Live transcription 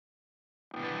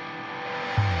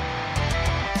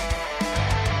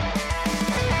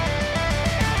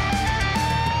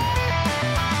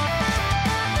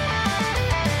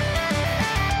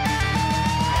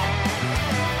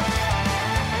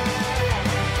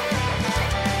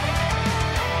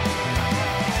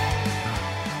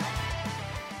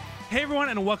Hey everyone,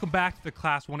 and welcome back to the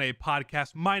Class 1A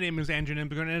podcast. My name is Andrew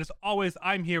Nimberger, and as always,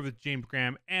 I'm here with James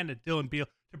Graham and Dylan Beal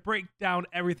to break down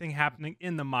everything happening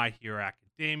in the My Hero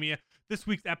Academia. This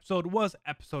week's episode was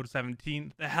episode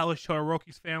 17, The Hellish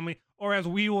Todoroki's Family, or as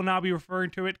we will now be referring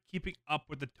to it, Keeping Up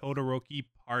with the Todoroki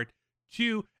Part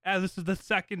 2, as this is the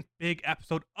second big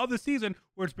episode of the season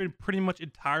where it's been pretty much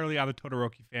entirely on the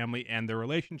Todoroki family and their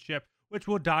relationship, which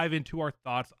we'll dive into our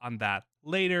thoughts on that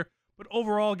later. But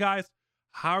overall, guys,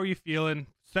 how are you feeling?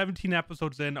 17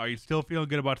 episodes in, are you still feeling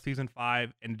good about season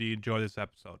 5? And do you enjoy this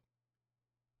episode?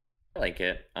 I like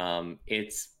it.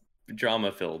 It's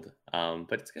drama filled,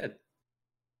 but it's good.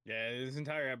 Yeah, this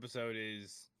entire episode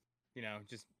is,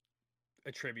 just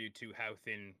a tribute to how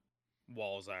thin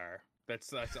walls are.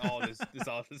 That's all this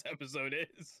all this episode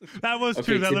is. That was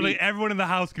true. That literally everyone in the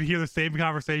house could hear the same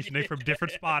conversation from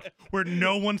different spots where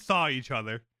no one saw each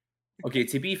other. Okay,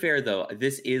 to be fair though,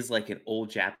 this is like an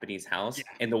old Japanese house,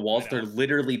 and the walls are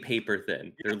literally paper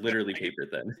thin. They're literally paper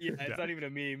thin. Yeah, it's not even a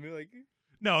meme.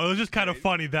 No, it was just kind of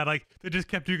funny that they just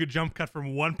kept doing a jump cut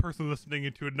from one person listening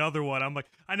into another one. I'm like,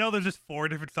 I know there's just 4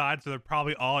 different sides, so they're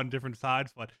probably all on different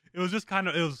sides, but it was just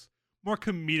it was more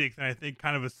comedic than I think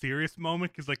kind of a serious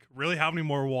moment, because really, how many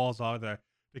more walls are there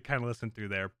to kind of listen through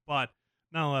there? But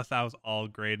nonetheless, that was all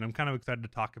great, and I'm kind of excited to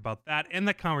talk about that, and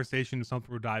that conversation is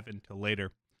something we'll dive into later.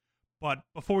 But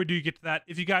before we do get to that,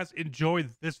 if you guys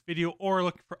enjoyed this video or are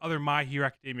looking for other My Hero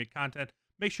Academia content,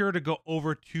 make sure to go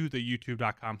over to the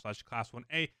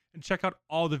youtube.com/class1a and check out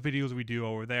all the videos we do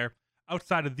over there.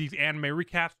 Outside of these anime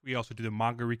recaps, we also do the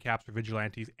manga recaps for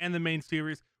Vigilantes and the main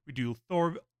series. We do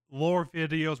Thor lore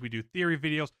videos, we do theory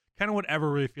videos, kind of whatever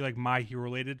really feel like My Hero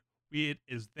related, it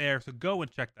is there. So go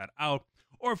and check that out.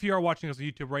 Or if you are watching us on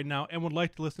YouTube right now and would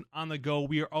like to listen on the go,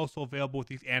 we are also available with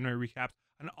these anime recaps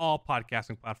on all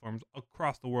podcasting platforms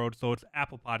across the world. So it's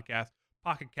Apple Podcasts,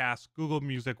 Pocket Casts, Google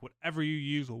Music, whatever you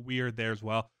use, we are there as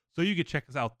well. So you can check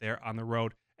us out there on the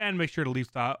road, and make sure to leave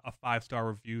a 5-star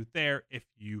review there if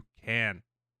you can.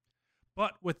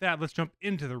 But with that, let's jump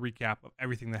into the recap of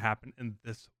everything that happened in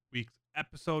this week's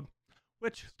episode,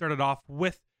 which started off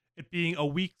with it being a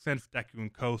week since Deku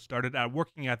and Co. started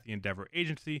working at the Endeavor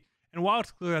Agency. And while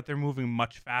it's clear that they're moving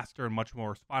much faster and much more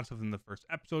responsive than the first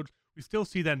episodes, we still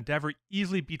see that Endeavor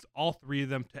easily beats all 3 of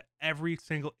them to every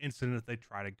single incident they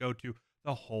try to go to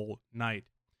the whole night.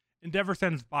 Endeavor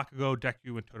sends Bakugo,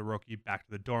 Deku, and Todoroki back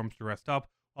to the dorms to rest up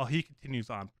while he continues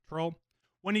on patrol.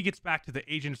 When he gets back to the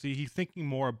agency, he's thinking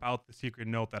more about the secret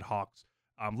note that Hawks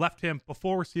left him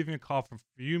before receiving a call from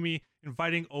Fuyumi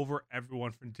inviting over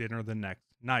everyone for dinner the next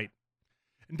night.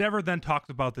 Endeavor then talks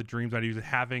about the dreams that he was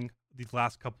having these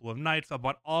last couple of nights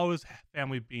about all his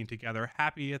family being together,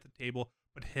 happy at the table,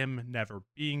 but him never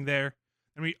being there.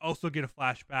 And we also get a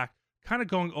flashback, kind of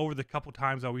going over the couple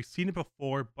times that we've seen it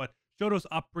before, but Shoto's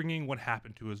upbringing, what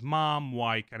happened to his mom,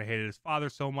 why he kind of hated his father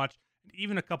so much, and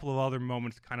even a couple of other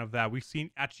moments kind of that we've seen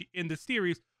actually in the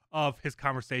series of his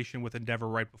conversation with Endeavor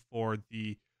right before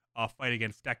the fight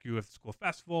against Deku at the school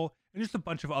festival, and just a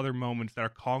bunch of other moments that are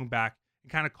calling back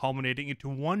and kind of culminating into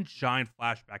one giant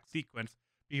flashback sequence,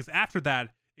 because after that,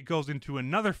 it goes into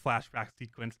another flashback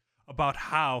sequence about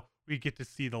how we get to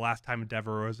see the last time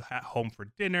Endeavor was at home for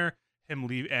dinner, him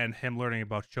learning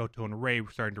about Shoto and Rei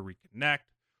starting to reconnect.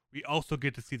 We also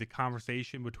get to see the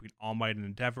conversation between All Might and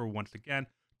Endeavor once again,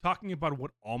 talking about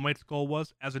what All Might's goal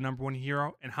was as a #1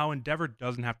 hero, and how Endeavor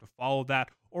doesn't have to follow that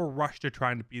or rush to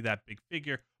trying to be that big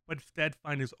figure, but instead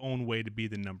find his own way to be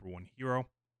the #1 hero.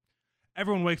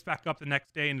 Everyone wakes back up the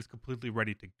next day and is completely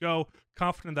ready to go,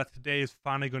 confident that today is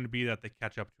finally going to be that they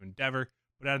catch up to Endeavor,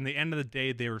 but at the end of the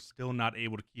day, they were still not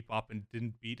able to keep up and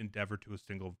didn't beat Endeavor to a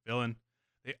single villain.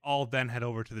 They all then head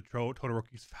over to the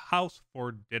Todoroki's house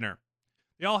for dinner.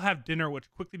 They all have dinner, which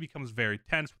quickly becomes very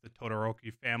tense with the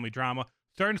Todoroki family drama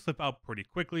starting to slip out pretty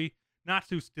quickly.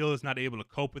 Natsu still is not able to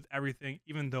cope with everything,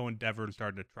 even though Endeavor is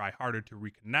starting to try harder to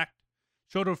reconnect.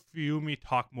 Shoto and Fuyumi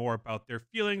talk more about their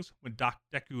feelings when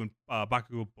Deku and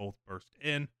Bakugo both burst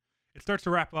in. It starts to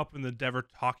wrap up with Endeavor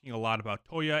talking a lot about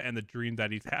Toya and the dream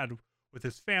that he's had with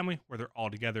his family, where they're all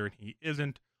together and he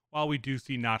isn't, while we do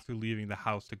see Natsu leaving the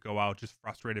house to go out just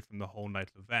frustrated from the whole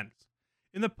night's events.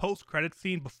 In the post-credit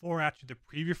scene before actually the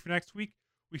preview for next week,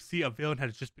 we see a villain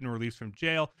has just been released from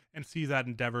jail and see that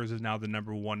Endeavor is now the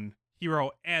 #1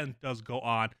 hero and does go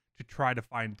on to try to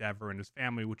find Endeavor and his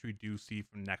family, which we do see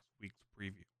from next week's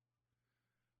preview.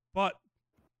 But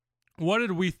what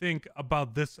did we think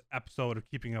about this episode of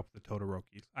Keeping Up with the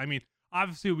Todorokis? I mean,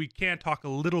 obviously we can talk a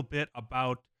little bit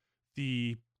about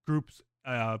the group's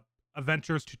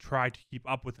adventures to try to keep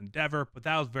up with Endeavor, but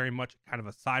that was very much kind of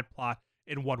a side plot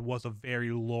in what was a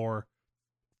very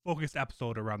lore-focused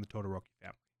episode around the Todoroki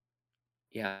family.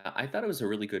 Yeah, I thought it was a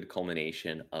really good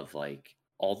culmination of like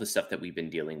all the stuff that we've been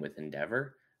dealing with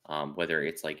Endeavor, whether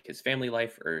it's like his family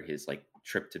life or his like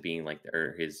trip to being like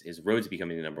or his road to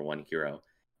becoming the number one hero.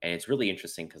 And it's really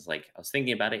interesting because like I was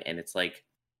thinking about it, and it's like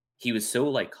he was so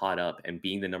like caught up and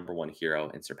being the number one hero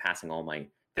and surpassing All Might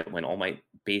that when All Might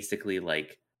basically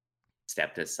like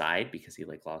stepped aside because he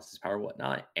like lost his power,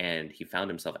 whatnot, and he found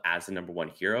himself as the number one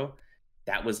hero.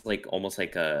 That was like almost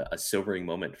like a sobering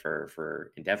moment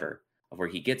for Endeavor, of where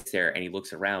he gets there and he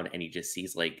looks around and he just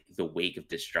sees like the wake of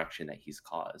destruction that he's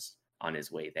caused on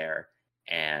his way there,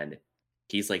 and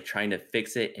he's like trying to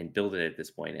fix it and build it at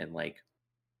this point. And like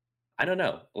I don't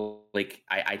know, like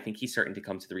I think he's starting to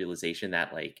come to the realization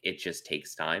that like it just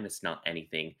takes time. It's not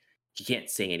anything. He can't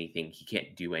say anything. He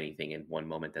can't do anything in one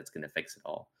moment that's going to fix it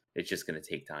all. It's just going to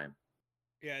take time.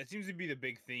 Yeah, it seems to be the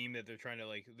big theme that they're trying to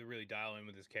like they really dial in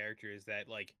with this character is that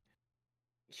like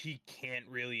he can't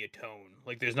really atone.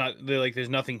 Like there's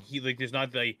nothing he like there's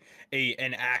not like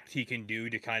an act he can do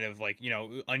to kind of like,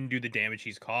 undo the damage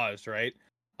he's caused, right?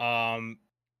 Um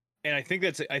and I think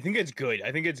it's good.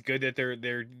 I think it's good that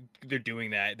they're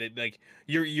doing that. That like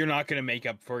you're not gonna make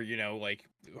up for like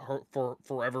for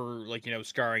forever like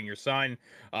scarring your son,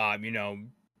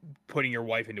 putting your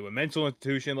wife into a mental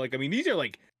institution. Like I mean these are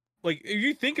like if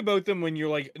you think about them when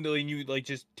you're like when you like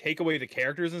just take away the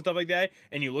characters and stuff like that,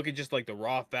 and you look at just like the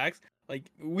raw facts. Like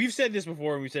we've said this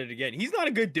before and we said it again. He's not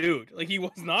a good dude. Like he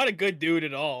was not a good dude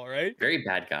at all, right? Very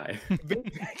bad guy. Very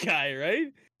bad guy,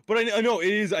 right? But I know it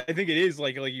is. I think it is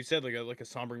like you said, like a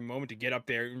sombering moment to get up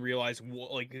there and realize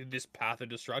what like this path of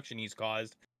destruction he's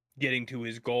caused, getting to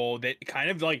his goal. That kind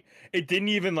of like it didn't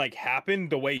even like happen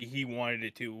the way he wanted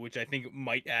it to, which I think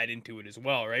might add into it as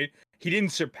well, right? He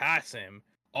didn't surpass him.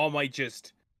 All Might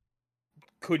just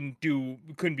couldn't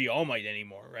be All Might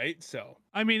anymore, right? So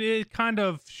I mean, it kind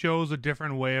of shows a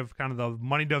different way of kind of the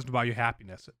money doesn't buy you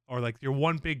happiness, or like your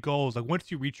one big goal is like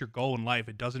once you reach your goal in life,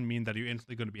 it doesn't mean that you're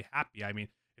instantly going to be happy. I mean,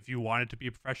 if you wanted to be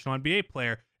a professional NBA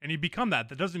player and you become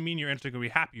that doesn't mean you're instantly going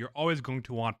to be happy. You're always going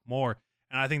to want more.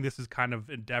 And I think this is kind of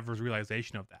Endeavor's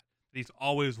realization of that. He's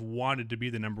always wanted to be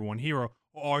the number one hero,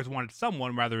 or always wanted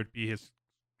someone, whether it be his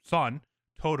son,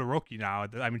 Todoroki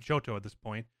Shoto at this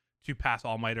point, to pass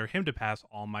All Might or him to pass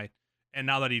All Might. And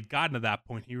now that he'd gotten to that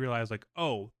point, he realized like,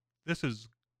 oh, this is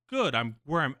good. I'm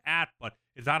where I'm at, but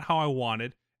it's not how I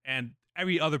wanted. And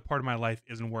every other part of my life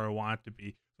isn't where I want it to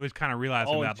be. So he's kind of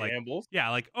realizing that like, yeah,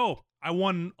 like, oh, I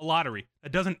won a lottery.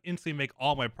 That doesn't instantly make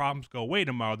all my problems go away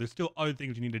tomorrow. There's still other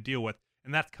things you need to deal with.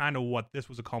 And that's kind of what this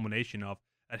was a culmination of,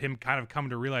 that him kind of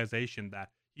coming to realization that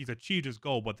he's achieved his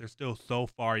goal, but there's still so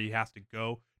far he has to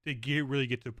go to really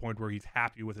get to the point where he's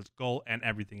happy with his goal and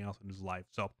everything else in his life.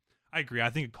 So I agree. I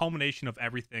think a culmination of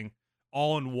everything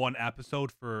all in one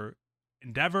episode for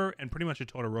Endeavor and pretty much the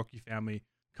Todoroki family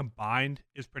combined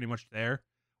is pretty much there.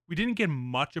 We didn't get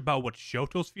much about what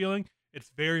Shoto's feeling.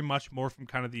 It's very much more from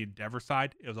kind of the Endeavor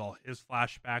side. It was all his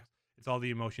flashbacks. It's all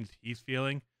the emotions he's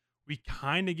feeling. We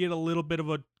kind of get a little bit of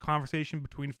a conversation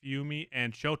between Fuyumi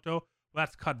and Shoto.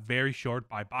 That's cut very short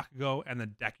by Bakugo and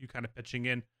then Deku kind of pitching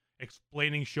in,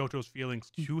 explaining Shoto's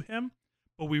feelings to him.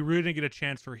 But we really didn't get a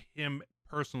chance for him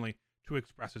personally to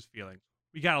express his feelings.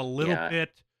 We got a little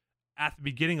bit at the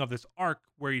beginning of this arc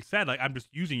where he said, like, I'm just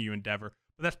using you, Endeavor.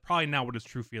 But that's probably not what his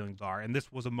true feelings are. And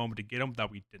this was a moment to get him that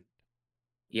we didn't.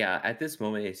 Yeah, at this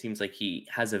moment, it seems like he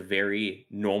has a very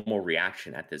normal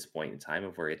reaction at this point in time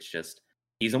of where it's just,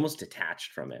 he's almost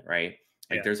detached from it, right?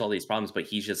 Like there's all these problems, but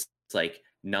he's just like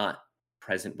not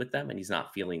present with them and he's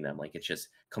not feeling them. Like it's just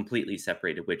completely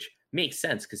separated, which makes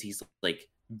sense because he's like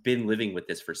been living with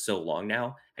this for so long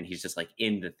now and he's just like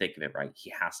in the thick of it, right?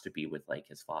 He has to be with like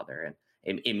his father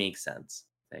and it makes sense,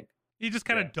 I think. He just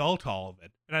kind of dull to all of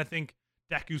it. And I think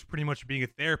Deku's pretty much being a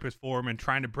therapist for him and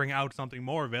trying to bring out something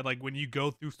more of it. Like when you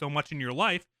go through so much in your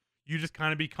life, you just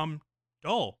kind of become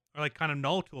dull or like kind of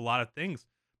null to a lot of things.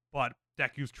 But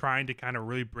Deku's trying to kind of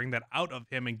really bring that out of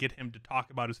him and get him to talk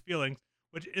about his feelings,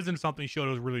 which isn't something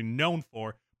Shoto's really known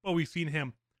for. But we've seen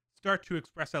him start to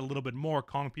express that a little bit more,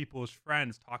 calling people his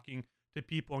friends, talking to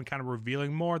people and kind of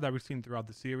revealing more that we've seen throughout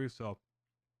the series. So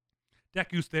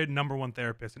Deku's the number one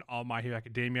therapist in all My Hero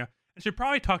Academia and should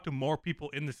probably talk to more people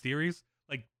in the series.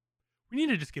 Like, we need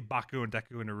to just get Bakugo and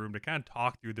Deku in a room to kind of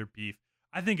talk through their beef.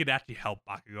 I think it'd actually help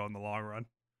Bakugo in the long run.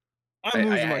 I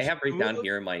have right down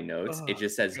here in my notes. It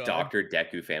just says Dr.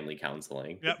 Deku Family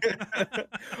Counseling. Yep.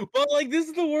 Well, like this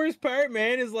is the worst part,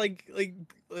 man. Is like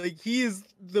he is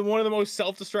one of the most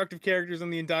self-destructive characters in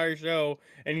the entire show,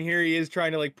 and here he is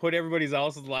trying to like put everybody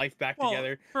else's life back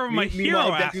together. For my hero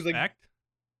aspect. Like,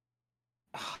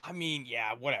 I mean,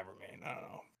 yeah, whatever, man. I don't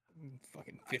know.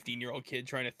 fucking 15-year-old kid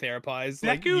trying to therapize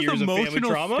like Deku's years of family emotional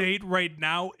trauma. state right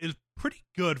now is pretty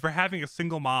good for having a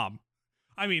single mom.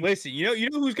 I mean, Listen, you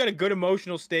know who's got a good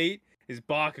emotional state is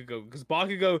Bakugo, because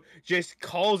Bakugo just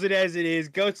calls it as it is,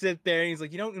 goes sit there, and he's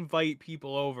like, you don't invite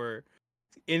people over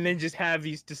and then just have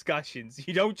these discussions.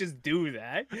 You don't just do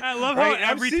that. I love right?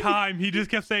 how every time he just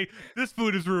kept saying, this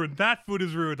food is ruined, that food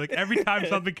is ruined. Like every time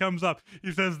something comes up,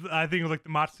 he says, I think it was like the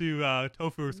Matsu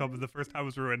tofu or something, the first time it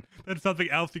was ruined. Then something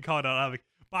else he called out. I'm like,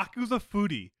 Bakugo's a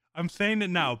foodie. I'm saying it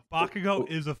now. Bakugo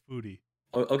is a foodie.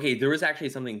 Okay, there was actually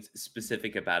something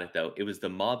specific about it though. It was the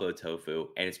Mabo tofu,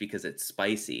 and it's because it's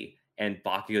spicy. And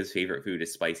Bakugo's favorite food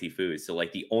is spicy food. So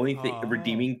like the only thing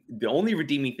redeeming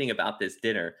thing about this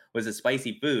dinner was the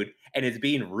spicy food, and it's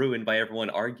being ruined by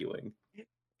everyone arguing. Not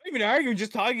even arguing,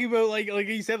 just talking about like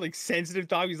he said, like sensitive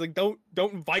topics. Like don't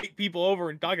invite people over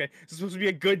and talk. It's supposed to be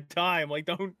a good time. Like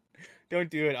don't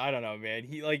do it. I don't know, man.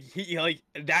 He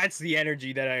that's the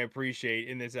energy that I appreciate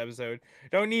in this episode.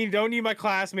 Don't need my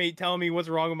classmate telling me what's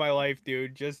wrong with my life,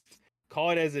 dude. Just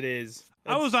call it as it is.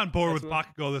 I was on board with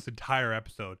Bakugo this entire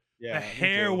episode. Yeah, the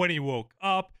hair when he woke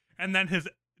up, and then his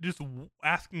just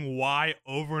asking why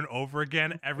over and over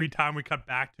again every time we cut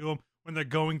back to him when they're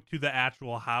going to the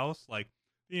actual house. Like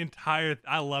the entire,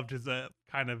 I loved his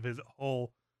kind of his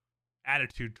whole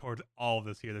attitude towards all of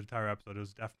this here. The entire episode, it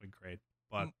was definitely great.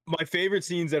 But my favorite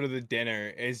scenes out of the dinner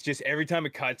is just every time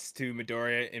it cuts to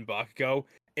Midoriya and Bakugo.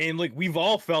 And like we've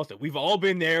all felt it. We've all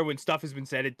been there when stuff has been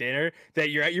said at dinner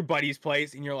that you're at your buddy's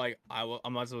place and you're like,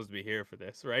 I'm not supposed to be here for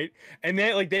this, right? And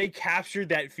then like they captured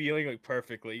that feeling like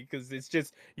perfectly, because it's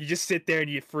just you just sit there and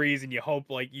you freeze and you hope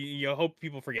like you hope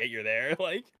people forget you're there.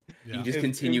 Like you just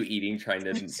continue eating, trying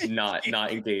to not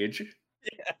engage.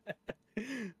 Yeah.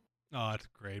 Oh, that's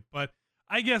great. But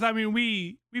I guess I mean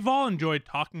we've all enjoyed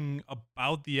talking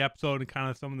about the episode and kind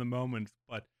of some of the moments,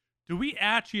 but do we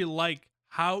actually like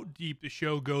how deep the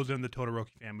show goes in the Todoroki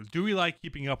families? Do we like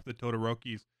keeping up with the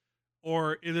Todorokis?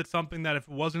 Or is it something that if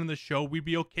it wasn't in the show, we'd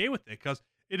be okay with it? Because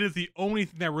it is the only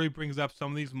thing that really brings up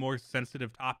some of these more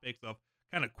sensitive topics of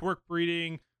kind of quirk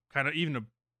breeding, kind of even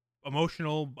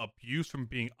emotional abuse from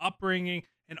being upbringing,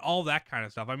 and all that kind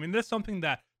of stuff. I mean, this is something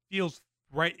that feels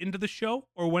right into the show,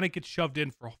 or when it gets shoved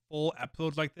in for full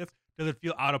episodes like this, does it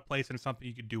feel out of place and something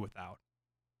you could do without?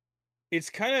 It's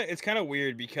kind of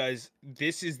weird because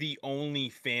this is the only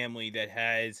family that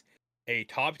has a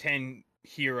top 10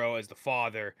 hero as the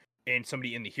father and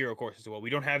somebody in the hero course as well. We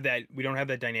don't have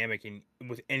that dynamic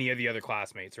with any of the other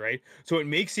classmates, right? So it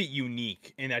makes it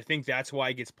unique, and I think that's why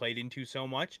it gets played into so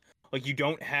much. Like you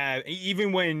don't have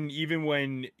even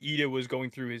when Ida was going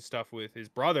through his stuff with his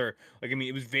brother, like I mean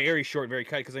it was very short, very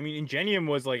cut, because I mean Ingenium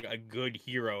was like a good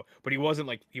hero, but he wasn't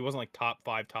like top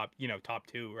 5, top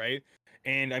 2, right?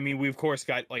 And I mean, we of course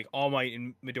got like All Might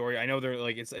and Midoriya. I know they're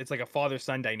like it's like a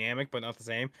father-son dynamic, but not the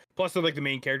same. Plus, they're like the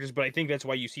main characters. But I think that's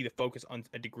why you see the focus on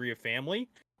a degree of family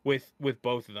with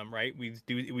both of them, right? We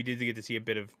did get to see a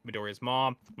bit of Midoriya's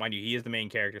mom, mind you. He is the main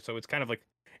character, so it's kind of like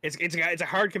it's a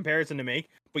hard comparison to make.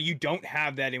 But you don't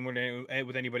have that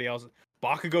with anybody else.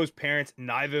 Bakugo's parents,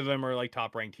 neither of them are like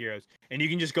top-ranked heroes, and you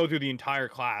can just go through the entire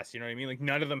class. You know what I mean? Like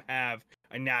none of them have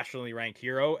a nationally ranked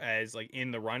hero as like in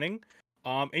the running.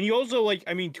 And you also like,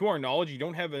 I mean, to our knowledge, you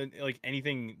don't have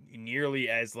anything nearly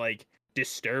as like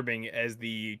disturbing as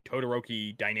the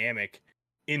Todoroki dynamic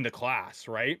in the class,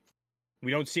 right? We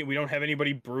don't have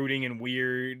anybody brooding and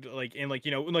weird, like like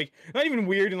not even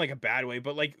weird in like a bad way,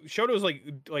 but like Shoto's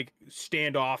like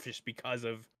standoffish because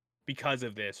of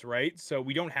this, right? So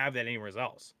we don't have that anywhere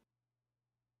else.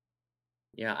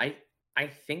 Yeah, I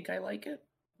think I like it.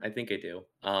 I think I do.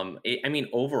 I mean,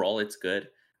 overall, it's good.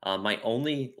 My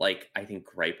only I think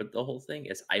gripe with the whole thing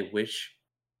is I wish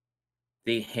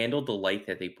they handled the light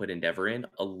that they put Endeavor in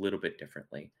a little bit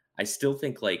differently. I still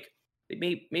think they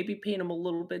maybe paint him a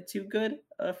little bit too good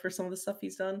for some of the stuff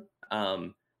he's done.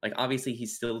 Obviously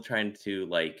he's still trying to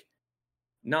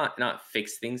not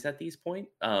fix things at these point,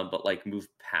 but move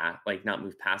past not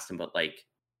move past him, but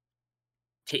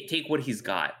take what he's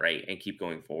got, right, and keep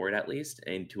going forward at least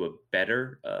into a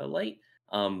better light.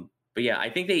 But yeah, I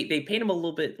think they paint him a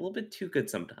little bit too good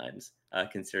sometimes,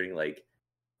 considering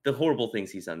the horrible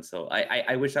things he's done. So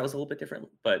I wish that was a little bit different.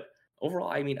 But overall,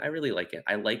 I mean, I really like it.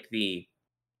 I like the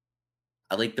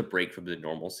break from the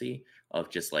normalcy of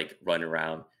just running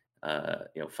around,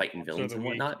 fighting villains and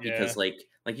whatnot. Yeah. Because like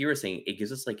you were saying, it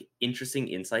gives us interesting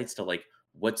insights to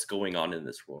what's going on in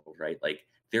this world, right?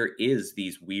 There is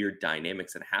these weird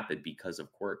dynamics that happen because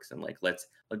of quirks, and let's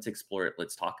explore it.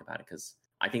 Let's talk about it, because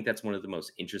I think that's one of the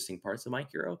most interesting parts of My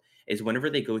Hero is whenever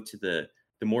they go to the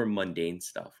more mundane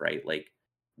stuff, right?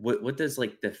 What does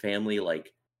the family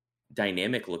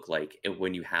dynamic look like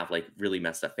when you have like really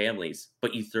messed up families,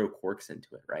 but you throw quirks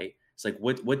into it, right? It's like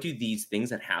what do these things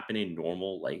that happen in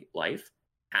normal like life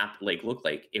like look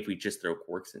like if we just throw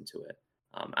quirks into it?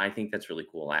 I think that's really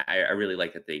cool. I really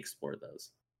like that they explore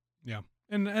those. Yeah,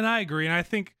 and I agree, and I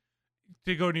think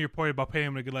to go to your point about paying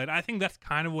him in a good light, I think that's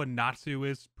kind of what Natsu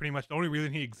is. Pretty much the only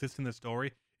reason he exists in the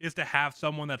story is to have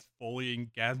someone that's fully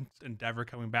against Endeavor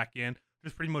coming back in,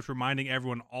 just pretty much reminding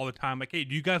everyone all the time, like, hey,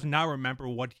 do you guys now remember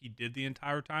what he did the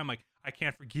entire time? Like, I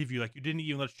can't forgive you. Like, you didn't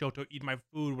even let Shoto eat my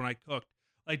food when I cooked.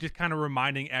 Like, just kind of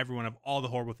reminding everyone of all the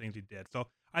horrible things he did. So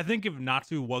I think if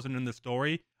Natsu wasn't in the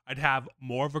story, I'd have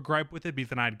more of a gripe with it because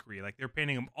then I'd agree. Like, they're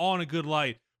painting him all in a good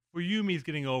light. Fuyumi's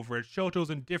getting over it.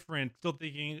 Shoto's indifferent, still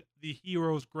thinking the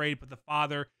hero's great, but the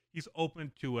father, he's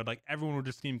open to it. Like, everyone would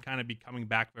just seem kind of be coming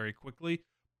back very quickly.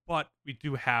 But we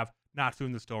do have Natsu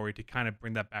in the story to kind of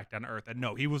bring that back down to earth. That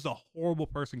no, he was a horrible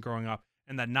person growing up,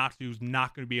 and that Natsu's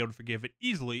not going to be able to forgive it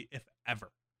easily, if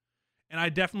ever. And I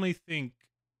definitely think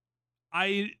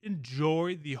I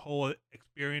enjoy the whole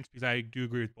experience because I do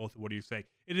agree with both of what you say.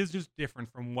 It is just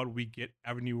different from what we get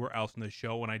anywhere else in the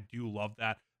show, and I do love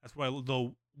that. That's why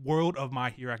the world of My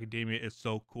Hero Academia is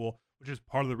so cool, which is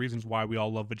part of the reasons why we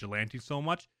all love Vigilante so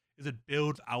much, is it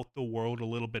builds out the world a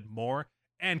little bit more,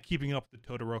 and keeping up the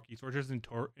Todoroki, so just in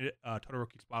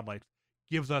Todoroki Spotlights,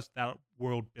 gives us that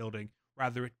world building,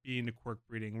 rather it being the quirk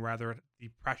breeding, rather the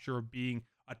pressure of being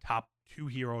a top 2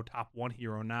 hero, top 1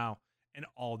 hero now, and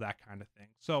all that kind of thing.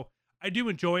 So I do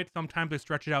enjoy it. Sometimes they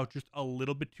stretch it out just a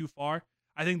little bit too far.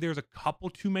 I think there's a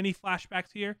couple too many flashbacks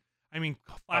here. I mean,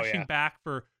 flashing back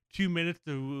for 2 minutes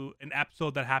to an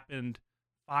episode that happened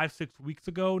 5-6 weeks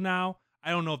ago now,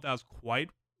 I don't know if that was quite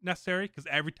necessary, because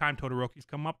every time Todoroki's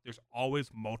come up, there's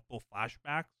always multiple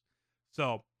flashbacks.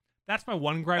 So that's my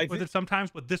one gripe with it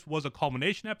sometimes, but this was a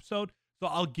culmination episode, so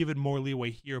I'll give it more leeway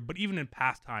here. But even in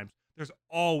past times, there's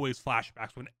always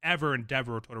flashbacks whenever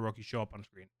Endeavor or Todoroki show up on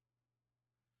screen.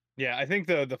 Yeah, I think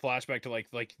the flashback to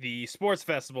like the sports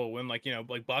festival when like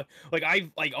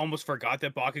I like almost forgot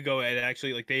that Bakugo had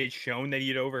actually like they had shown that he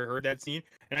had overheard that scene,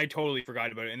 and I totally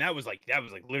forgot about it. And that was like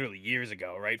literally years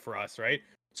ago, right, for us, right?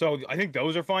 So I think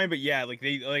those are fine, but yeah, like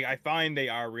I find they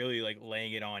are really like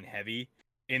laying it on heavy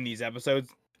in these episodes.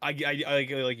 I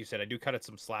like you said, I do cut it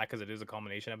some slack because it is a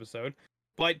culmination episode,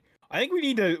 but I think we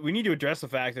need to address the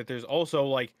fact that there's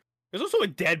also a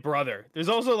dead brother. There's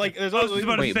also wait, real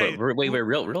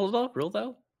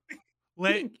though.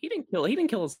 He didn't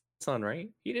kill his son, right?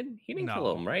 He didn't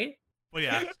kill him, right? Well,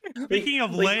 yeah. Speaking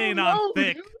of laying on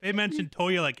thick, they mentioned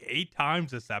Toya like 8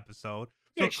 times this episode.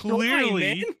 So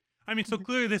clearly,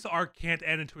 clearly this arc can't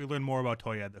end until we learn more about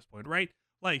Toya at this point, right?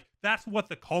 Like, that's what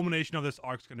the culmination of this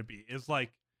arc's going to be. Is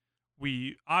like,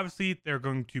 they're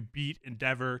going to beat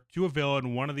Endeavor to a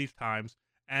villain one of these times,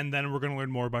 and then we're going to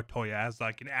learn more about Toya as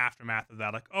like an aftermath of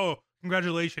that. Like, oh,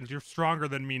 congratulations, you're stronger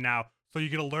than me now, so you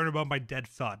get to learn about my dead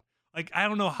son. Like, I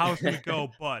don't know how it's going to go,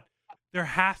 but there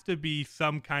has to be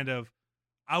some kind of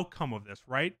outcome of this,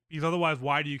 right? Because otherwise,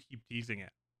 why do you keep teasing it?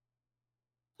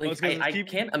 Like, I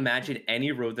can't imagine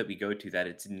any road that we go to that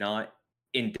it's not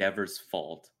Endeavor's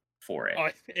fault for it. Oh,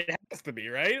 it has to be,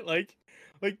 right? Like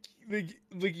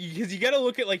because you got to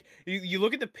look at like you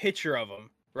look at the picture of him,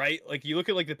 right? Like you look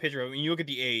at like the picture of him, and you look at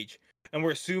the age, and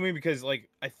we're assuming because like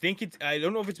I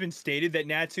don't know if it's been stated that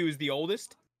Natsu is the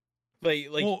oldest.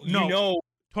 Well, no,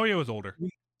 Toya was older.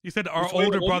 He said our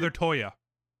older brother Toya.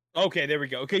 Okay, there we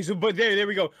go. Okay, so but there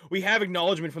we go. We have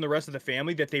acknowledgement from the rest of the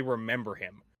family that they remember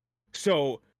him.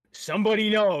 So somebody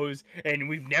knows, and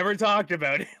we've never talked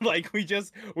about it. Like we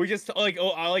just like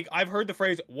I've heard the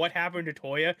phrase "what happened to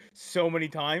Toya" so many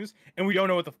times, and we don't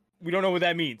know what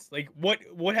that means. Like what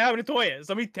happened to Toya?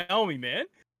 Somebody tell me, man.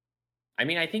 I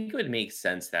mean, I think it would make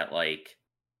sense that like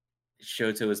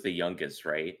Shoto is the youngest,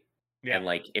 right? Yeah. And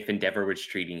like if Endeavor was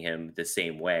treating him the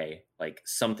same way, like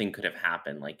something could have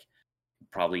happened. Like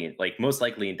probably like most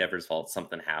likely Endeavor's fault.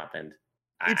 Something happened.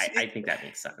 I think that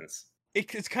makes sense.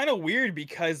 It's kind of weird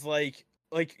because like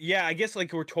yeah, I guess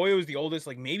like where Toya was the oldest,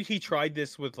 like maybe he tried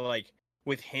this with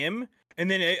him,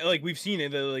 and then like we've seen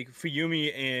it like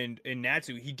Fuyumi and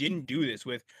Natsu, he didn't do this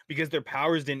with because their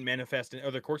powers didn't manifest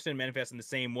or their quirks didn't manifest in the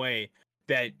same way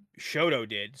that Shoto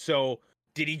did. So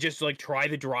did he just like try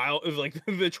the trial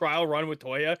run with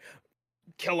Toya,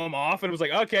 kill him off, and was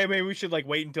like, okay, maybe we should like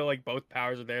wait until like both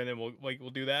powers are there, and then we'll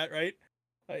do that, right?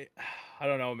 I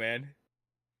don't know, man.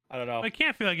 I don't know. I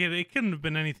can't feel like it couldn't have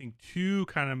been anything too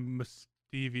kind of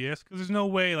mischievous, because there's no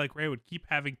way like Ray would keep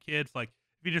having kids like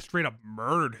if he just straight up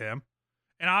murdered him.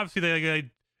 And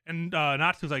obviously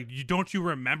Natsu's like, don't you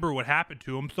remember what happened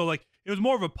to him? So like it was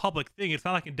more of a public thing. It's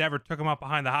not like Endeavor took him out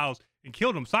behind the house and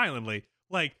killed him silently.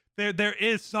 Like there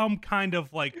is some kind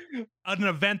of like an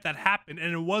event that happened,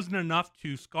 and it wasn't enough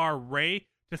to scar Ray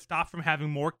to stop from having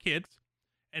more kids,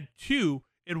 and two,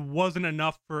 it wasn't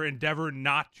enough for Endeavor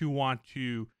not to want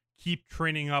to keep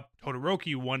training up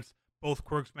Todoroki once both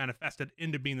quirks manifested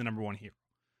into being the number one hero.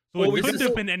 So Well, it couldn't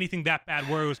have been anything that bad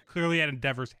where it was clearly at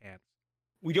Endeavor's hands.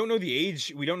 We don't know the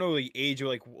age. We don't know the age of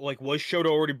like was Shoto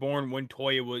already born when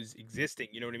Toya was existing?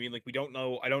 You know what I mean? Like we don't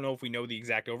know. I don't know if we know the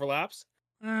exact overlaps.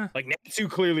 Like Natsu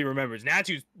clearly remembers.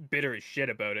 Natsu's bitter as shit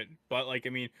about it. But like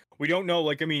I mean, we don't know.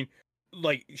 Like I mean,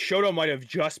 like Shoto might have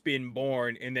just been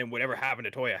born, and then whatever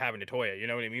happened to Toya happened to Toya. You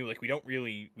know what I mean? Like we don't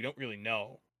really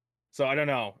know. So I don't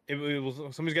know. It was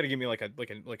somebody's got to give me like an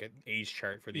age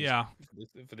chart for these. Yeah.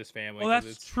 For this family. Well,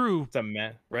 that's true. It's a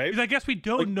mess, right? Because I guess we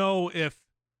don't know if.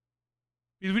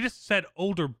 Because we just said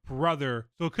older brother,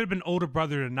 so it could have been older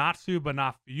brother to Natsu, but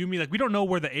not Fuyumi. Like we don't know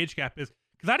where the age gap is.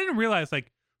 Because I didn't realize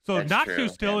like. So That's Natsu's true,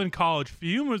 still yeah. in college.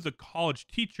 Fuyuma's a college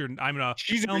teacher. I'm a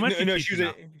She's elementary no,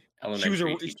 teacher.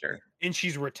 Elementary teacher. and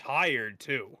she's retired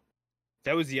too.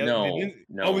 That was the other.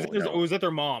 No, was that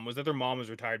their mom? Was that their mom was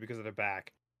retired because of their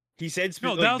back? He said.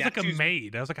 No, that was like a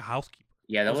maid. That was like a housekeeper.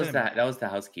 Yeah, that Was was it that. That was the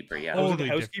housekeeper. Yeah. Oh, was it Totally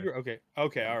the housekeeper?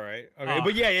 Okay, all right. Okay, Ah.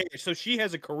 but yeah. So she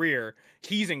has a career.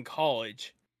 He's in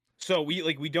college. So we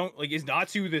don't like. Is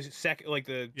Natsu the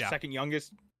second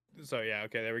youngest? So yeah.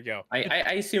 Okay, there we go.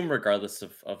 I assume regardless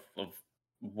of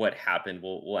what happened,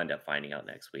 we'll end up finding out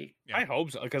next week. Yeah. I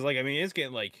hope so, because like I mean, it's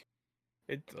getting like,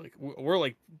 we're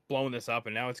like blowing this up,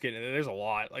 and now it's getting there's a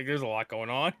lot going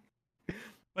on.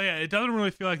 But yeah, it doesn't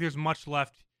really feel like there's much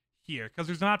left here because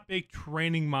there's not big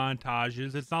training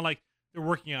montages. It's not like they're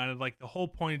working on it. Like the whole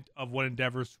point of what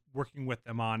Endeavor's working with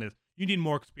them on is you need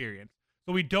more experience.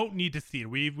 So we don't need to see it.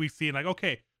 We've seen like,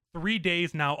 okay, 3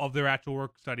 days now of their actual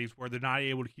work studies where they're not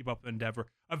able to keep up with Endeavor.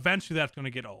 Eventually that's going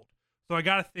to get old. So I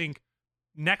got to think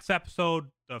next episode,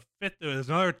 the 5th, there's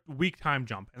another week time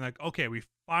jump. And like, okay, we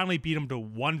finally beat him to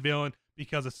one villain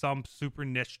because of some super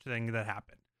niche thing that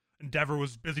happened. Endeavor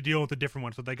was busy dealing with a different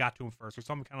one, so they got to him first, or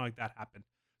something kind of like that happened.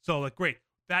 So, like, great.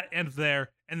 That ends there,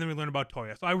 and then we learn about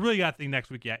Toya. So I really got to think next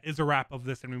week, is a wrap of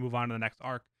this, and we move on to the next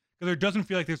arc. Because there doesn't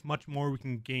feel like there's much more we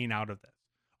can gain out of this.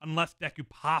 Unless Deku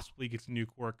possibly gets a new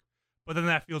quirk. But then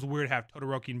that feels weird to have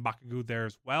Todoroki and Bakugo there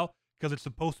as well, because it's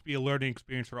supposed to be a learning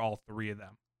experience for all three of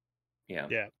them. Yeah.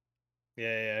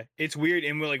 Yeah. It's weird,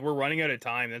 and we're running out of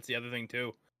time. That's the other thing,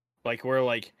 too. Like,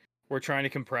 we're trying to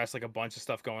compress, like, a bunch of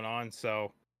stuff going on,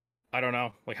 so... I don't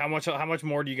know. Like how much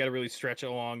more do you got to really stretch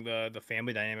along the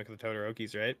family dynamic of the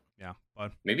Todorokis, right? Yeah,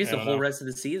 but maybe it's the whole rest of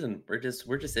the season. We're just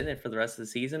in it for the rest of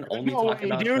the season. Only No talking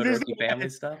way, about dude, Todoroki family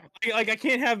stuff. Like I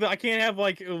can't have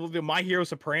like the My Hero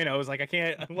Sopranos. Like I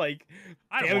can't like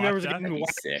I don't family watch members that. are getting That'd be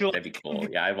whacked, sick. like- That'd be cool.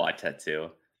 Yeah, I watch that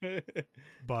too.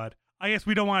 But I guess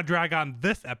we don't want to drag on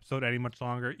this episode any much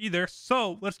longer either.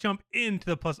 So let's jump into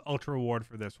the Plus Ultra Award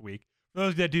for this week. For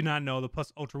those that do not know, the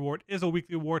Plus Ultra Award is a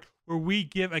weekly award where we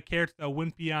give a character that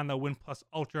went beyond the Win Plus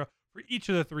Ultra for each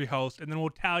of the three hosts, and then we'll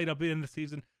tally it up at the end of the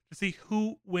season to see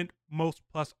who went most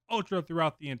Plus Ultra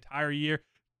throughout the entire year.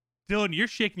 Dylan, you're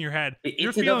shaking your head.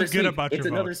 You're feeling good about it's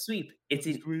your another vote. sweep. It's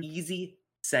an easy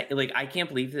set. Like I can't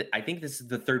believe that. I think this is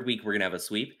the third week we're gonna have a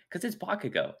sweep because it's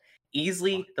Bakugo.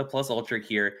 Easily, the Plus Ultra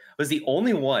here was the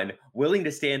only one willing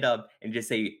to stand up and just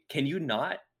say, "Can you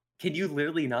not? Can you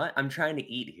literally not? I'm trying to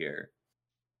eat here."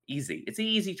 Easy. It's an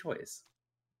easy choice.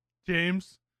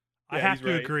 James, I Yeah, have he's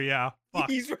to right. agree. Yeah, fuck.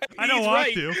 He's right. I don't he's want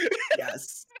right. to.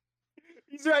 Yes.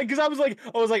 He's right, because I was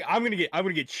like, I'm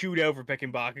gonna get chewed out for picking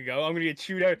Bakugo. I'm gonna get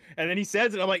chewed out, and then he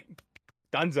says it. I'm like,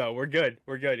 Dunzo, we're good.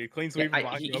 A clean sweep for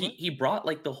Bakugo. He brought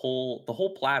like the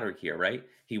whole platter here, right?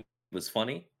 He was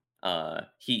funny.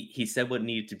 He said what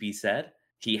needed to be said.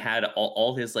 He had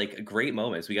all his like great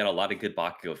moments. We got a lot of good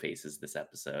Bakugo faces this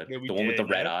episode. Yeah, we the one with the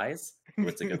did, red yeah. eyes.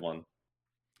 It's a good one.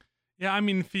 Yeah, I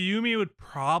mean, Fuyumi would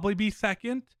probably be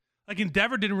second. Like,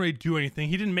 Endeavor didn't really do anything.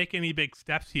 He didn't make any big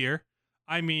steps here.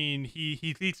 I mean,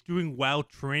 he's doing well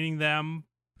training them.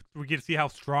 We get to see how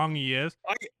strong he is.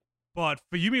 But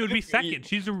Fuyumi would be second.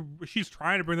 She's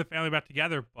trying to bring the family back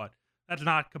together, but that's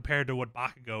not compared to what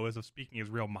Bakugo is of speaking his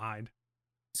real mind.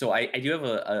 So I do have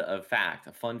a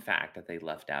fun fact that they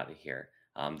left out of here.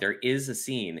 There is a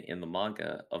scene in the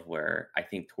manga of where I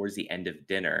think towards the end of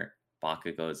dinner,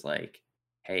 Bakugo's like,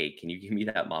 "Hey, can you give me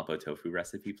that Mapo tofu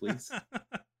recipe, please?"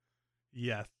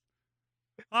 Yes.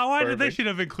 Oh, why did they Perfect. should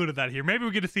have included that here? Maybe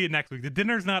we get to see it next week. The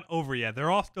dinner's not over yet.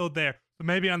 They're all still there. So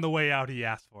maybe on the way out he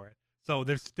asked for it. So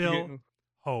there's still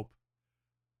hope.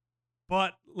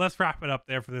 But let's wrap it up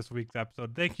there for this week's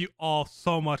episode. Thank you all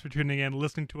so much for tuning in,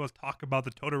 listening to us talk about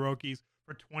the Todorokis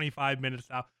for 25 minutes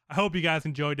now. I hope you guys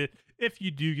enjoyed it. If you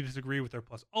do disagree with our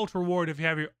Plus Ultra Award, if you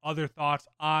have your other thoughts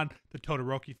on the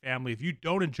Todoroki family, if you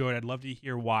don't enjoy it, I'd love to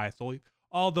hear why. So leave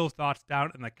all those thoughts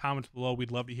down in the comments below.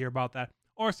 We'd love to hear about that.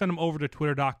 Or send them over to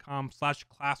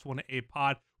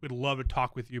twitter.com/class1apod. We'd love to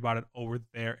talk with you about it over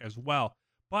there as well.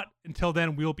 But until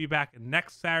then, we'll be back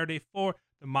next Saturday for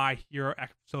the My Hero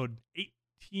episode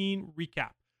 18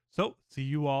 recap. So see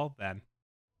you all then.